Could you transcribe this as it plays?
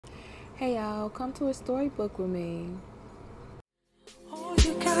Hey y'all, come to a storybook with me. All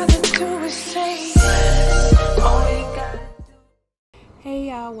you gotta do is say yes. All you gotta Hey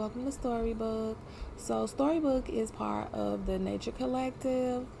y'all, welcome to Storybook. So Storybook is part of the Nature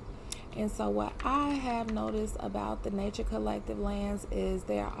Collective. And so what I have noticed about the Nature Collective lands is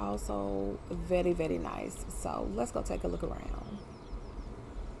they're also very, very nice. So let's go take a look around.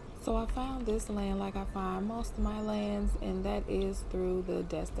 So I found this land like I find most of my lands, and that is through the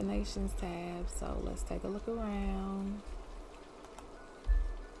Destinations tab. So let's take a look around.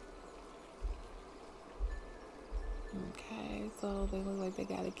 Okay, so they look like they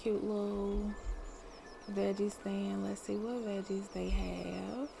got a cute little veggie stand. Let's see what veggies they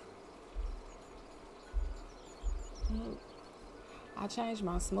have. I changed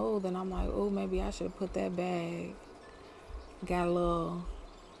my smooth and I'm like, oh, maybe I should have put that back. Got a little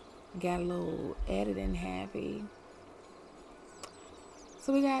editing happy.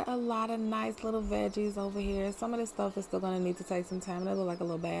 So we got a lot of nice little veggies over here. Some of this stuff is still gonna need to take some time. That look like a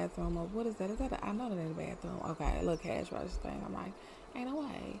little bathroom. Or what is that? Is that I know that ain't a bathroom. Okay, a little cash register thing. I'm like, ain't no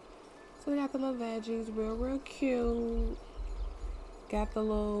way. So we got the little veggies, real cute. Got the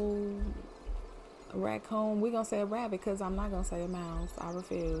little raccoon. We're gonna say a rabbit because I'm not gonna say a mouse. I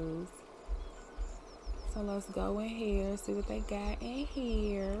refuse. So let's go in here, see what they got in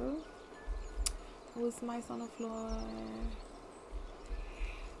here. Who's mice on the floor?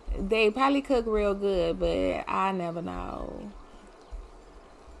 They probably cook real good, but I never know.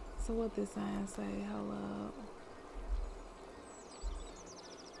 So what this sign say? Hold up.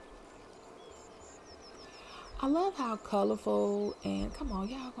 I love how colorful and come on,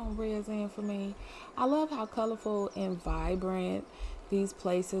 y'all gonna raise in for me. I love how colorful and vibrant these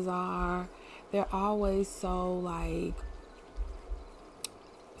places are. They're always so like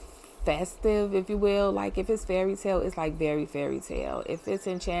festive, if you will. Like if it's fairy tale, it's like very fairy tale. If it's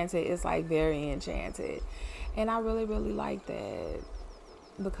enchanted, it's like very enchanted. And I really like that.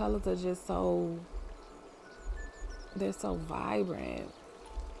 The colors are just they're so vibrant.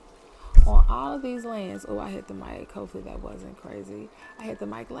 On all of these lands, oh, I hit the mic. Hopefully that wasn't crazy. I hit the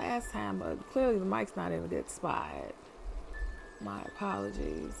mic last time, but clearly the mic's not in a good spot. My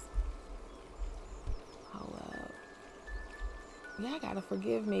apologies. Hold up. Y'all gotta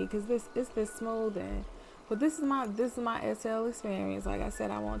forgive me because this smoothing. But this is my SL experience. Like I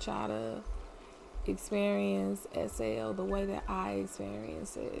said, I want y'all to experience SL the way that I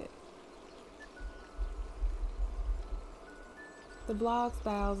experience it. The vlog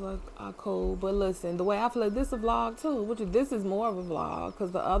styles are cool, but listen, the way I feel like this is a vlog too. This is more of a vlog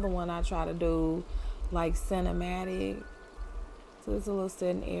because the other one I try to do like cinematic. So it's a little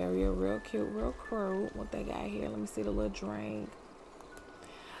sitting area, real cute, real crude. What they got here? Let me see the little drink.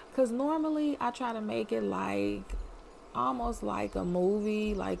 Cause normally I try to make it like almost like a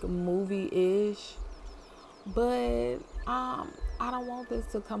movie-ish, but I don't want this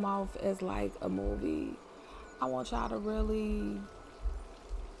to come off as like a movie. I want y'all to really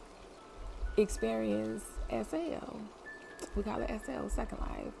experience SL. We call it SL, Second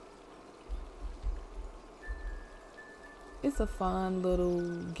Life. It's a fun little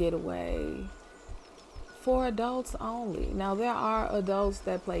getaway for adults only. Now there are adults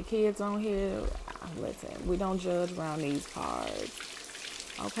that play kids on here. Listen, we don't judge around these cards.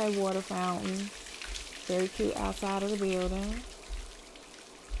 Okay, water fountain. Very cute outside of the building.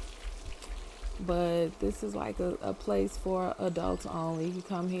 But this is like a place for adults only. You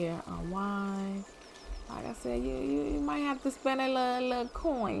come here, unwind. Like I said, you might have to spend a little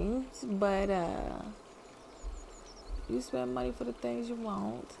coins, but you spend money for the things you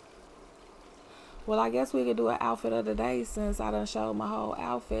want. Well, I guess we could do an outfit of the day since I done showed my whole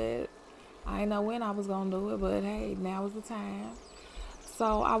outfit. I didn't know when I was gonna do it, but hey, now is the time.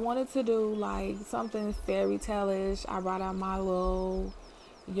 So I wanted to do like something fairy tale-ish. I brought out my little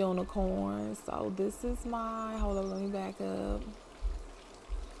unicorn. So this is hold on, let me back up.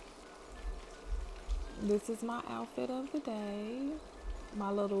 This is my outfit of the day. My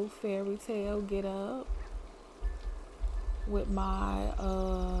little fairy tale get up with my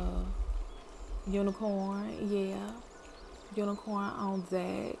unicorn. Yeah, unicorn on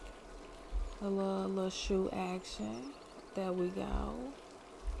deck. A little shoe action. There we go.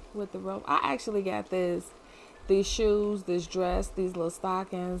 With the rope. I actually got these shoes, this dress, these little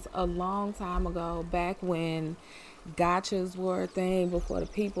stockings a long time ago, back when gotchas were a thing, before the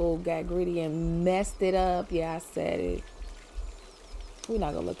people got greedy and messed it up. Yeah, I said it. We're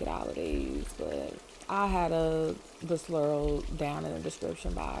not gonna look at all of these, but I had the slurl down in the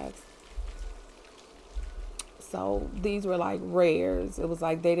description box. So these were like rares. It was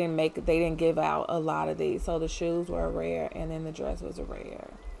like they didn't give out a lot of these. So the shoes were a rare and then the dress was a rare.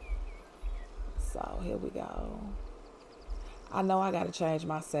 So here we go. I know I gotta change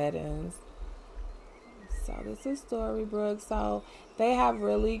my settings. So this is Storybook. So they have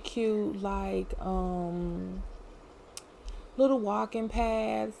really cute like little walking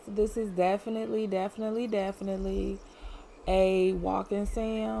paths. This is definitely a walking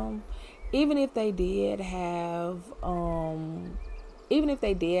sim. Even if they did have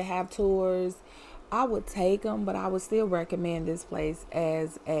tours, I would take them, but I would still recommend this place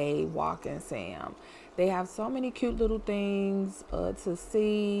as a walking sim. They have so many cute little things to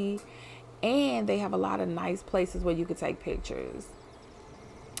see, and they have a lot of nice places where you could take pictures.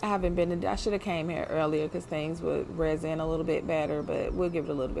 I haven't been in, I should have came here earlier because things would res in a little bit better, but we'll give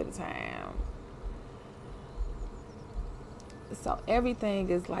it a little bit of time. So everything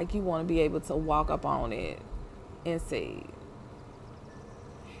is like you want to be able to walk up on it and see.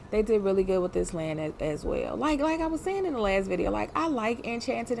 They did really good with this land as well. Like I was saying in the last video, like I like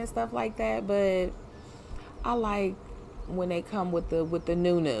Enchanted and stuff like that, but I like when they come with the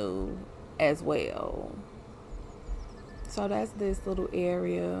new as well. So that's this little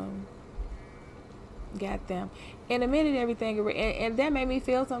area. Got them. In a minute, everything, and that made me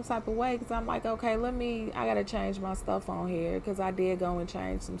feel some type of way because I'm like, okay, I gotta change my stuff on here because I did go and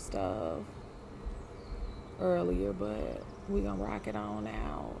change some stuff earlier, but we gonna rock it on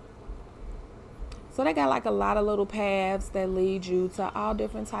out. So they got like a lot of little paths that lead you to all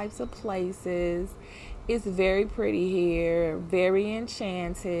different types of places. It's very pretty here, very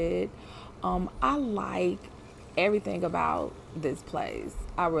enchanted. I like everything about this place.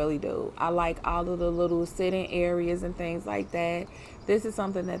 I really do. I like all of the little sitting areas and things like that. This is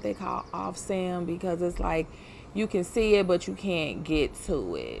something that they call off sim because it's like you can see it but you can't get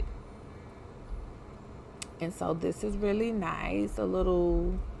to it. And so this is really nice. A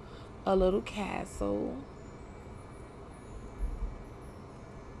little castle.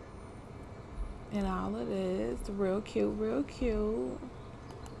 And all of this. Real cute, real cute.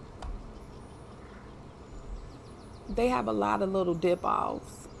 They have a lot of little dip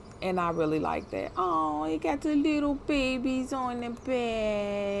offs, and I really like that. Oh, you got the little babies on the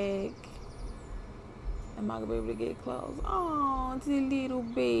back. Am I gonna be able to get close? Oh, the little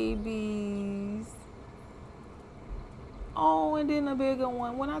babies. Oh, and then a bigger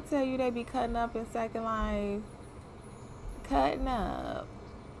one. When I tell you they be cutting up in Second Life, cutting up.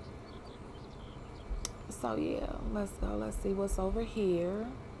 So yeah, let's go. Let's see what's over here.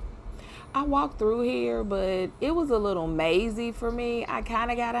 I walked through here, but it was a little mazy for me. I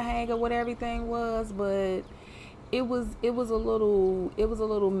kind of got a hang of what everything was, but it was a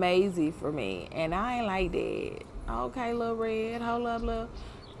little mazy for me, and I ain't like that. Okay, little red, hold up,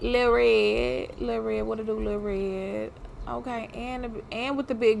 little red. What to do, little red? Okay, and with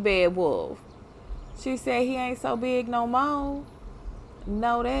the big bad wolf. She said he ain't so big no more.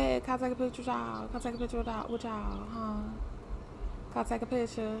 Know that? Can I take a picture with y'all? Can I take a picture with y'all? Huh? Can I take a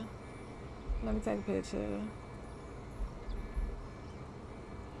picture? Let me take a picture.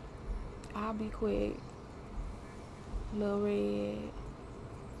 I'll be quick. Little red.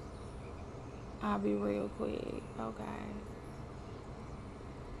 I'll be real quick. Okay.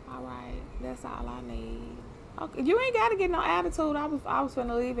 Alright. That's all I need. Okay. You ain't gotta get no attitude. I was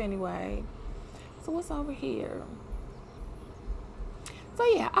finna leave anyway. So what's over here? So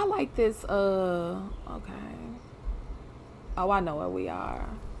yeah, I like this okay. Oh, I know where we are.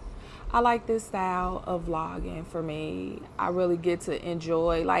 I like this style of vlogging for me. I really get to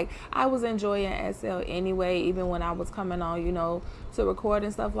enjoy, like I was enjoying SL anyway, even when I was coming on, you know, to record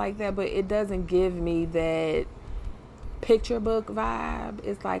and stuff like that, but it doesn't give me that picture book vibe.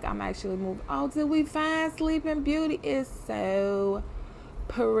 It's like I'm actually moving. Oh, did we find Sleeping Beauty? It's so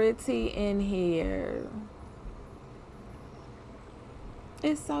pretty in here.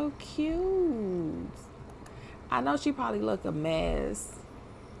 It's so cute. I know she probably look a mess.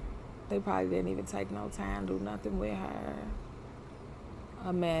 They probably didn't even take no time to do nothing with her.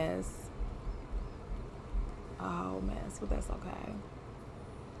 A mess. A whole mess, but that's okay.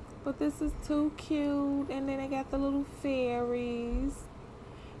 But this is too cute. And then they got the little fairies.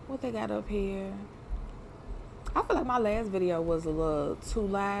 What they got up here? I feel like my last video was a little too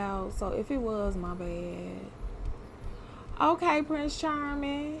loud. So if it was, my bad. Okay, Prince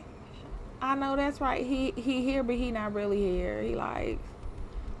Charming. I know that's right. He here, but he not really here. He like,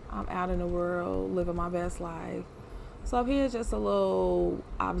 I'm out in the world living my best life. So up here is just a little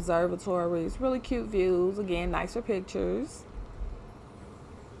observatory. It's really cute views. Again, nicer pictures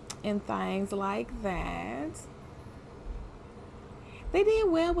and things like that. They did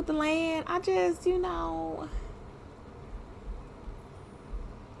well with the land. I just, you know,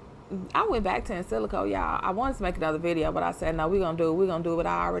 I went back to in silico, y'all. I wanted to make another video, but I said, no, we're going to do what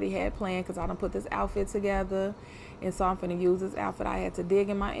I already had planned because I done put this outfit together. And so I'm finna use this outfit. I had to dig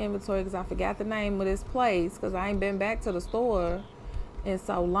in my inventory because I forgot the name of this place because I ain't been back to the store in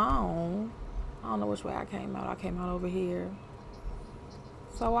so long. I don't know which way I came out. I came out over here.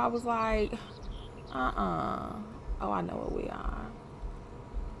 So I was like, oh, I know what we are.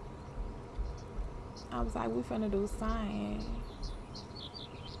 I was like, we finna do science.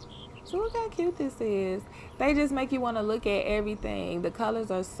 So look how cute this is. They just make you want to look at everything. The colors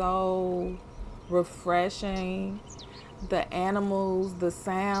are so refreshing. The animals, the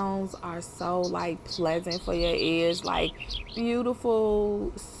sounds are so like pleasant for your ears. Like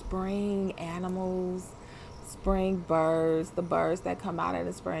beautiful spring animals, spring birds, the birds that come out in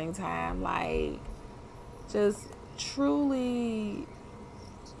the springtime. Like just truly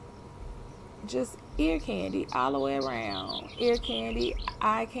just ear candy all the way around. Ear candy,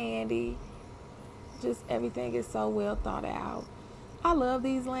 eye candy. Just everything is so well thought out. I love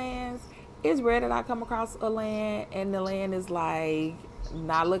these lands. It's rare that I come across a land and the land is like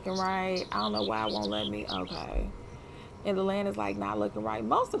not looking right. I don't know why it won't let me. Okay. And the land is like not looking right.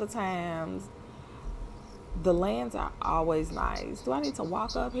 Most of the times, the lands are always nice. Do I need to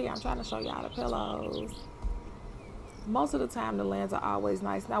walk up here? I'm trying to show y'all the pillows. Most of the time, the lands are always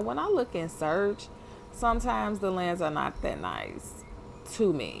nice. Now, when I look in search, sometimes the lands are not that nice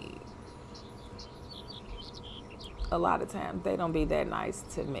to me. A lot of times, they don't be that nice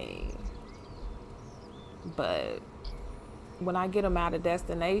to me. But when I get them out of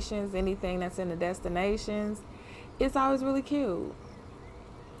destinations, anything that's in the destinations, it's always really cute.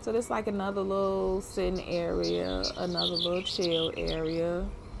 So this like another little sitting area, another little chill area.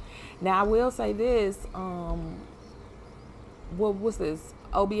 Now, I will say this, what was this?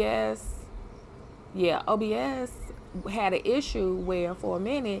 OBS? Yeah, OBS had an issue where for a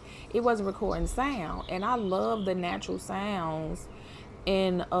minute it wasn't recording sound, and I love the natural sounds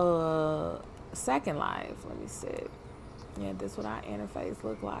in Second Life. Let me see. Yeah, this is what our interface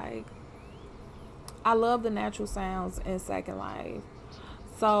look like. I love the natural sounds in Second Life.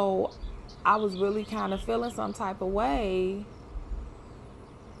 So I was really kind of feeling some type of way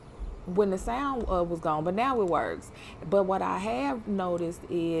when the sound was gone, but now it works. But what I have noticed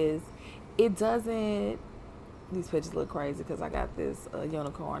is it doesn't, these pictures look crazy because I got this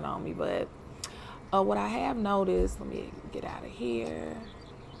unicorn on me, but what I have noticed, let me get out of here,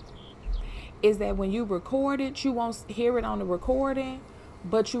 is that when you record it, you won't hear it on the recording,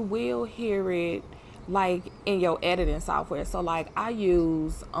 but you will hear it like in your editing software. So like I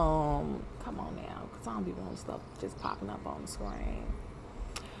use, come on now, because I don't be wanting stuff just popping up on the screen.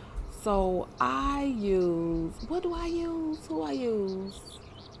 So I use, what do I use? Who I use?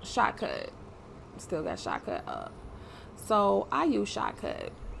 Shotcut. Still got Shotcut up. So I use Shotcut.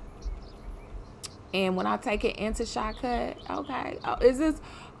 And when I take it into Shotcut, okay. Oh, is this,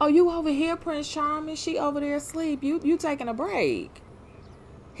 oh, you over here, Prince Charming? She over there asleep. You taking a break.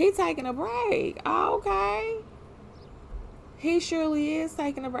 He taking a break. Oh, okay. He surely is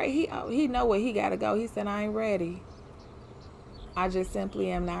taking a break. He know where he got to go. He said, I ain't ready. I just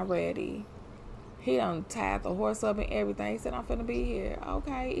simply am not ready. He done tied the horse up and everything. He said, I'm finna be here.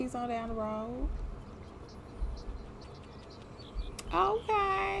 Okay, ease on down the road.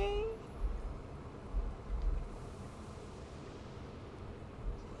 Okay.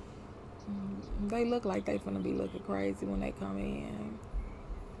 They look like they finna be looking crazy when they come in.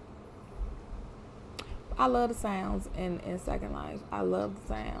 I love the sounds in Second Life. I love the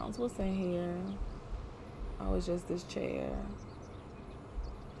sounds. What's in here? Oh, it's just this chair.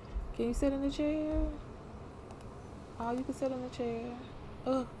 Can you sit in the chair? Oh, you can sit in the chair.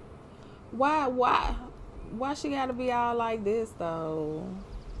 Ugh. Why she gotta be all like this though?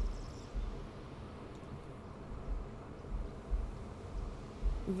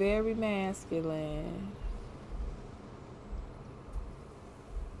 Very masculine.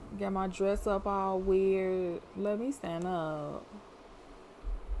 Got my dress up all weird. Let me stand up.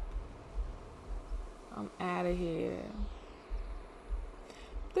 I'm out of here.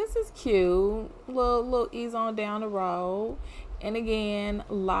 This is cute. Little ease on down the road. And again,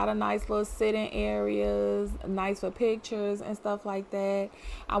 a lot of nice little sitting areas, nice for pictures and stuff like that.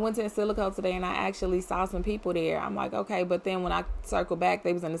 I went to Silico today and I actually saw some people there. I'm like, okay, but then when I circled back,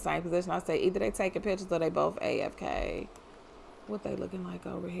 they was in the same position. I said, either they taking pictures or they both AFK. What they looking like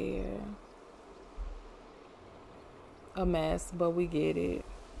over here? A mess, but we get it.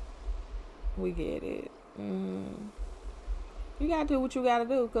 We get it. You gotta do what you gotta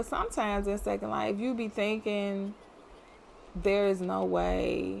do, because sometimes in Second Life you be thinking there is no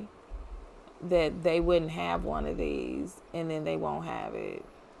way that they wouldn't have one of these, and then they won't have it.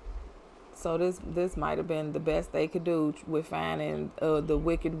 So this might have been the best they could do with finding the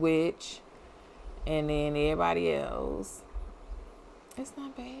Wicked Witch, and then everybody else. It's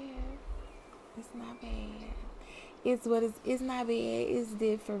not bad. It's not bad. It's not bad. It's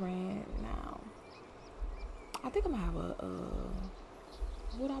different now. I think I'm gonna have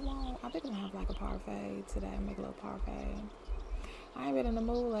what I want. I think I'm gonna have like a parfait today. Make a little parfait. I ain't been in the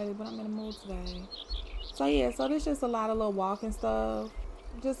mood lately, but I'm in the mood today. So yeah, so there's just a lot of little walking stuff.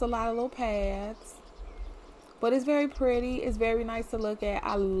 Just a lot of little paths. But it's very pretty. It's very nice to look at.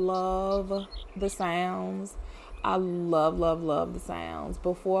 I love the sounds. I love the sounds.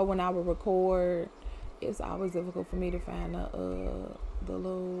 Before, when I would record, it's always difficult for me to find the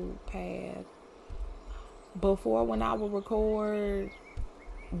little pad. Before, when I would record,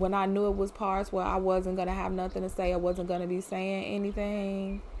 when I knew it was parts where I wasn't going to have nothing to say, I wasn't going to be saying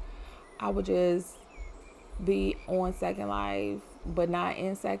anything, I would just be on Second Life, but not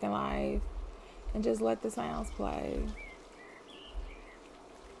in Second Life, and just let the sounds play.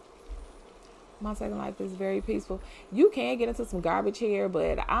 My Second Life is very peaceful. You can get into some garbage here,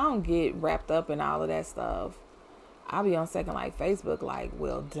 but I don't get wrapped up in all of that stuff. I'll be on Second Life Facebook like,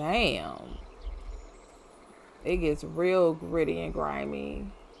 well, damn. It gets real gritty and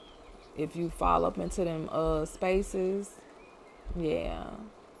grimy if you fall up into them spaces. Yeah.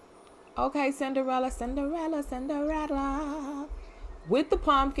 Okay, Cinderella. With the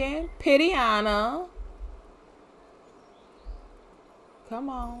pumpkin, Pidiana. Come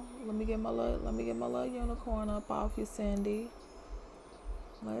on. Let me get my little unicorn up off you, Cindy.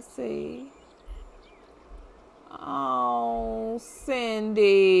 Let's see. Oh,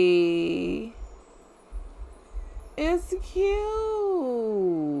 Cindy. It's cute.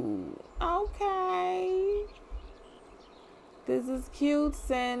 Okay. This is cute,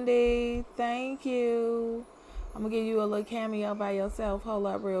 Cindy. Thank you. I'm going to give you a little cameo by yourself. Hold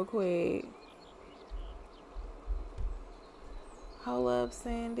up real quick. Hold up,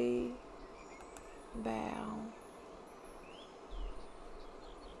 Cindy. Bow.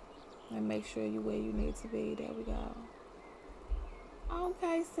 And make sure you're where you need to be. There we go.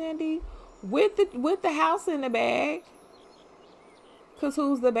 Okay, Cindy. With the house in the bag. Because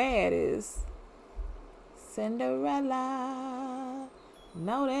who's the baddest? Cinderella.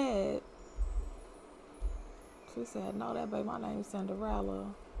 Know that. She said, no, that baby, my name's Cinderella.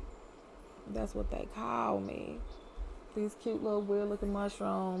 That's what they call me. These cute little weird looking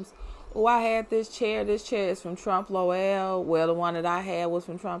mushrooms. Oh, I had this chair. This chair is from Trump Lowell. Well, the one that I had was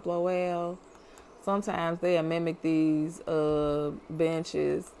from Trump Lowell. Sometimes they'll mimic these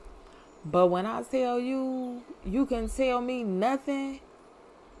benches. But when I tell you, you can tell me nothing.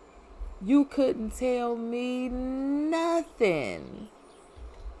 You couldn't tell me nothing.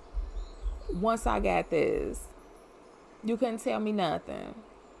 Once I got this, you couldn't tell me nothing.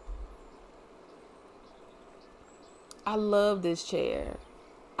 I love this chair.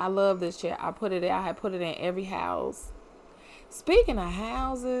 I love this chair. I had put it in every house. Speaking of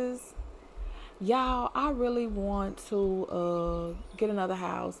houses, y'all, I really want to get another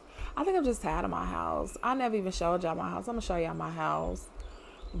house. I think I'm just tired of my house. I never even showed y'all my house. I'm going to show y'all my house.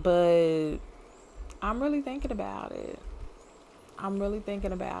 But I'm really thinking about it.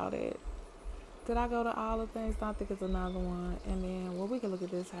 Did I go to all the things? I think it's another one. And then, well, we can look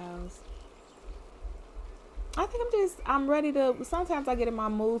at this house. I think I'm ready to, sometimes I get in my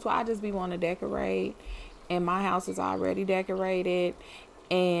mood where I just be wanting to decorate. And my house is already decorated.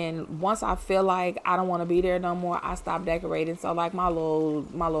 And once I feel like I don't want to be there no more, I stop decorating. So like my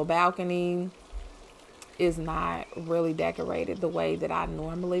little balcony is not really decorated the way that I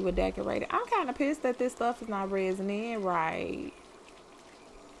normally would decorate it. I'm kind of pissed that this stuff is not resin in right.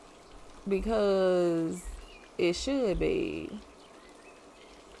 Because it should be.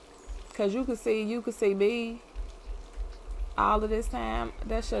 Because you could see me all of this time.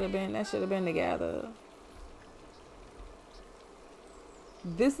 That should have been together.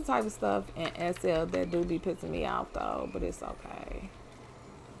 This is the type of stuff in SL that do be pissing me off though, but it's okay.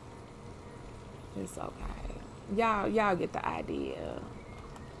 It's okay. Y'all get the idea.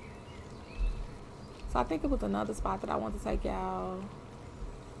 So I think it was another spot that I want to take y'all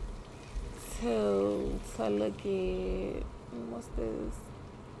to look at. What's this?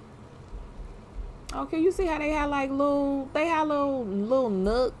 Okay, you see how they had like little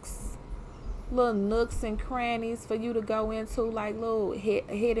nooks and crannies for you to go into, like little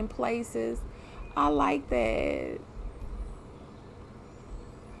hidden places. I like that.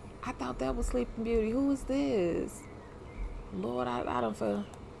 I thought that was Sleeping Beauty. Who is this? Lord, I don't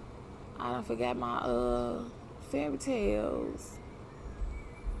forget my fairy tales.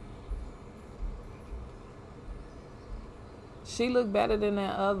 She looked better than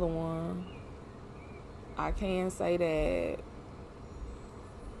that other one. I can say that.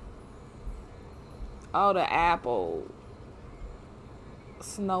 Oh, the apple.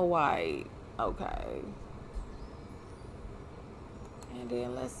 Snow White. Okay. And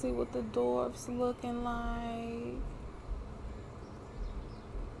then let's see what the dwarfs looking like.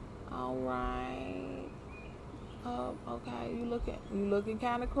 All right. Oh, okay. You looking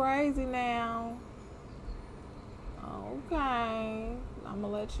kind of crazy now. Okay. I'm gonna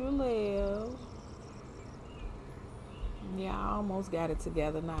let you live. Yeah, I almost got it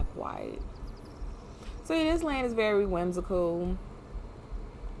together, not quite. So yeah, this land is very whimsical.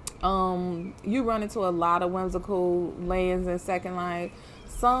 You run into a lot of whimsical lands in Second Life.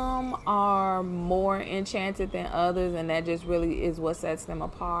 Some are more enchanted than others, and that just really is what sets them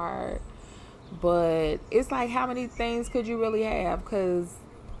apart. But it's like, how many things could you really have? Because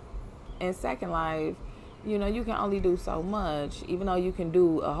in Second Life, you know, you can only do so much. Even though you can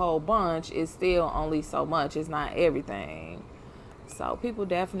do a whole bunch, it's still only so much. It's not everything. So people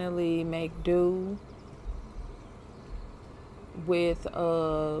definitely make do with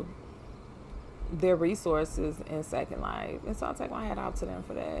their resources in Second Life. And so I take my hat off to them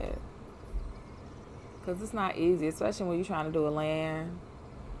for that. Because it's not easy, especially when you're trying to do a land.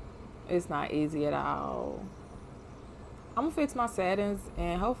 It's not easy at all. I'm going to fix my settings,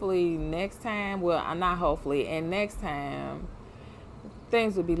 and hopefully next time, well, not hopefully, and next time,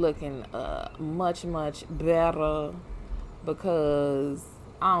 things will be looking much, much better, because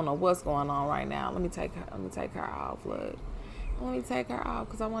I don't know what's going on right now. Let me take her off, look. Let me take her off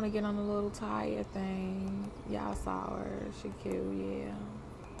because I want to get on the little tire thing. Y'all saw her. She cute, yeah.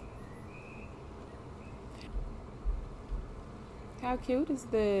 How cute is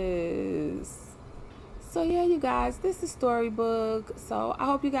this? So yeah, you guys, this is Storybook. So I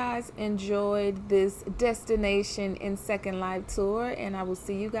hope you guys enjoyed this destination in Second Life tour, and I will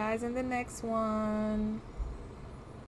see you guys in the next one.